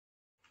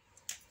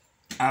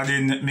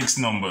Adding mixed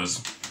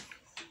numbers.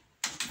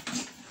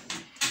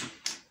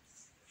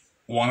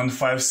 1 and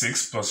 5,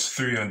 6 plus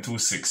 3 and 2,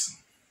 6.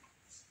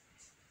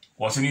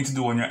 What you need to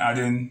do when you're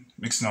adding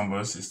mixed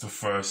numbers is to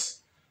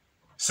first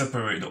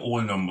separate the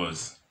whole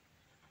numbers.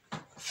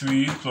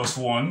 3 plus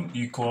 1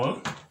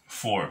 equal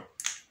 4.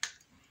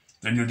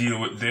 Then you deal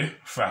with the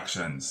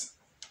fractions.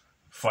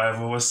 5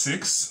 over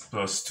 6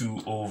 plus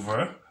 2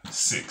 over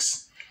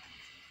 6.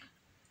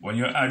 When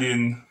you're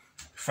adding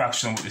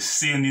fractions with the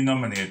same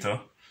denominator,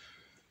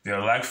 they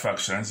are like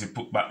fractions, you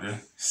put back the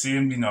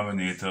same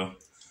denominator,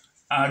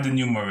 add the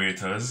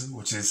numerators,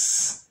 which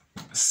is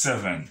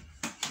 7.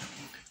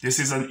 This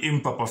is an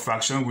improper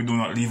fraction. We do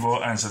not leave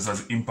our answers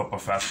as improper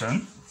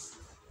fraction.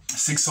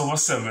 6 over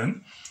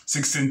 7,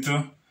 6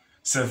 into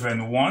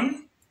 7,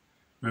 1.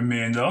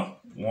 Remainder,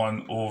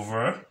 1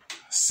 over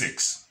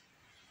 6.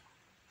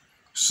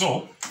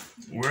 So,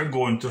 we're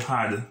going to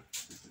add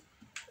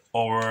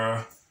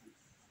our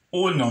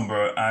whole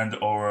number and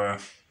our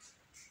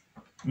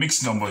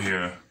mixed number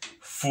here.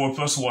 4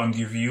 plus 1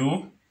 give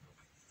you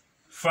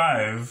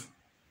 5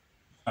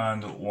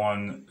 and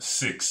 1,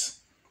 6.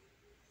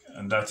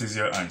 And that is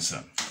your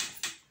answer.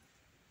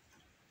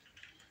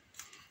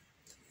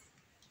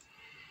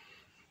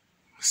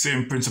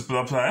 Same principle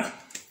apply.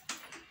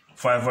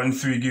 5 and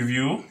 3 give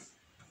you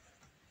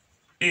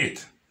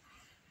 8.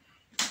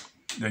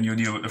 Then you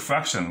deal with the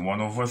fraction. 1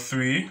 over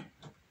 3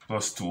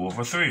 plus 2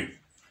 over 3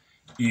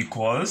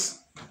 equals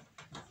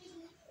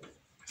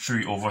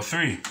 3 over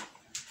 3.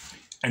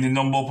 Any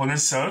number upon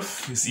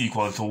itself is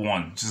equal to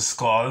 1. Just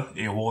call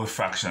a whole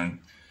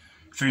fraction.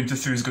 3 into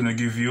 3 is going to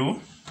give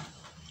you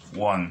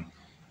 1.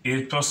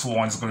 8 plus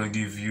 1 is going to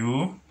give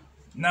you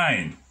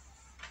 9.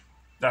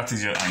 That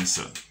is your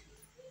answer.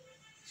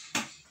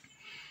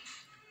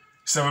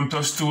 7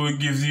 plus 2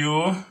 gives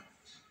you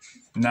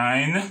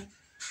 9.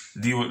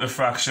 Deal with the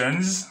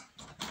fractions.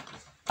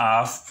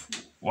 Half,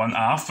 1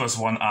 half plus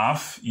 1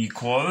 half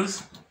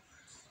equals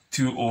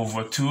 2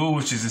 over 2,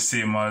 which is the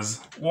same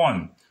as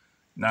 1.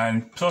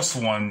 9 plus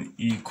 1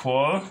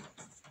 equal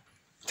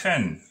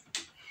 10.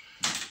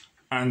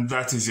 And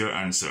that is your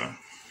answer.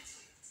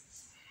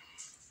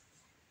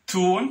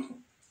 2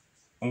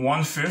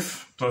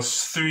 1/5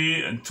 plus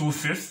 3 and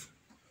 2/5.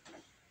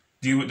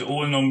 Deal with the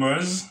whole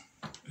numbers.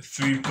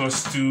 3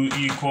 plus 2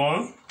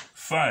 equal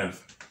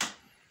 5.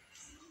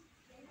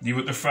 Deal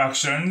with the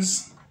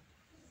fractions.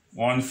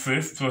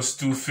 1/5 plus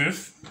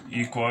 2/5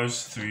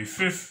 equals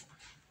 3/5.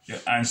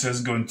 Your answer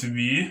is going to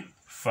be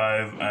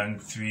 5 and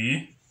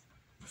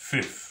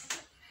 3/5.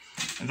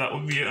 And that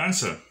would be your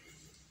answer.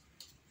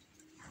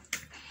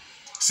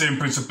 Same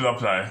principle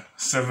apply.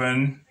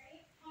 7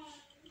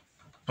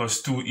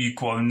 plus 2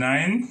 equal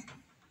 9.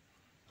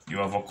 You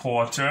have a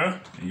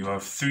quarter and you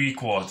have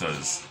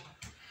 3/4.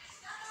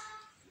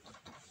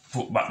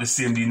 Put back the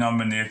same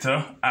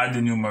denominator, add the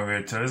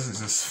numerators.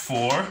 This is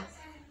 4.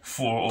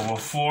 4 over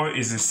 4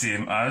 is the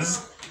same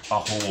as a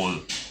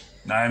whole.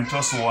 9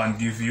 plus 1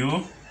 give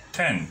you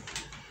 10.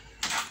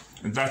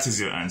 And that is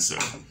your answer.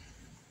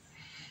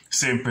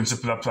 Same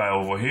principle apply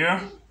over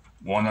here.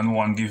 1 and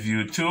 1 give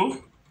you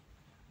 2.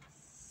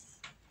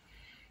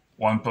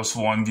 1 plus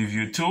 1 give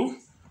you 2.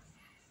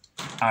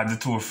 Add the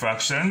two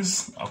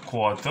fractions. A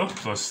quarter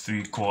plus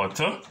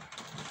 3/4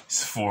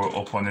 is 4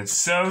 upon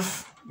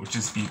itself, which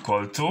is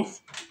equal to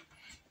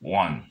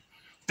 1.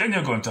 Then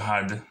you're going to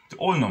add the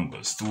whole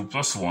numbers. 2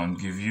 plus 1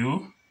 give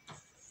you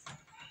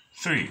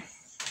 3.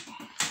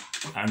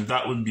 And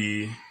that would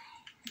be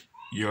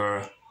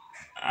your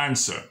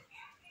answer.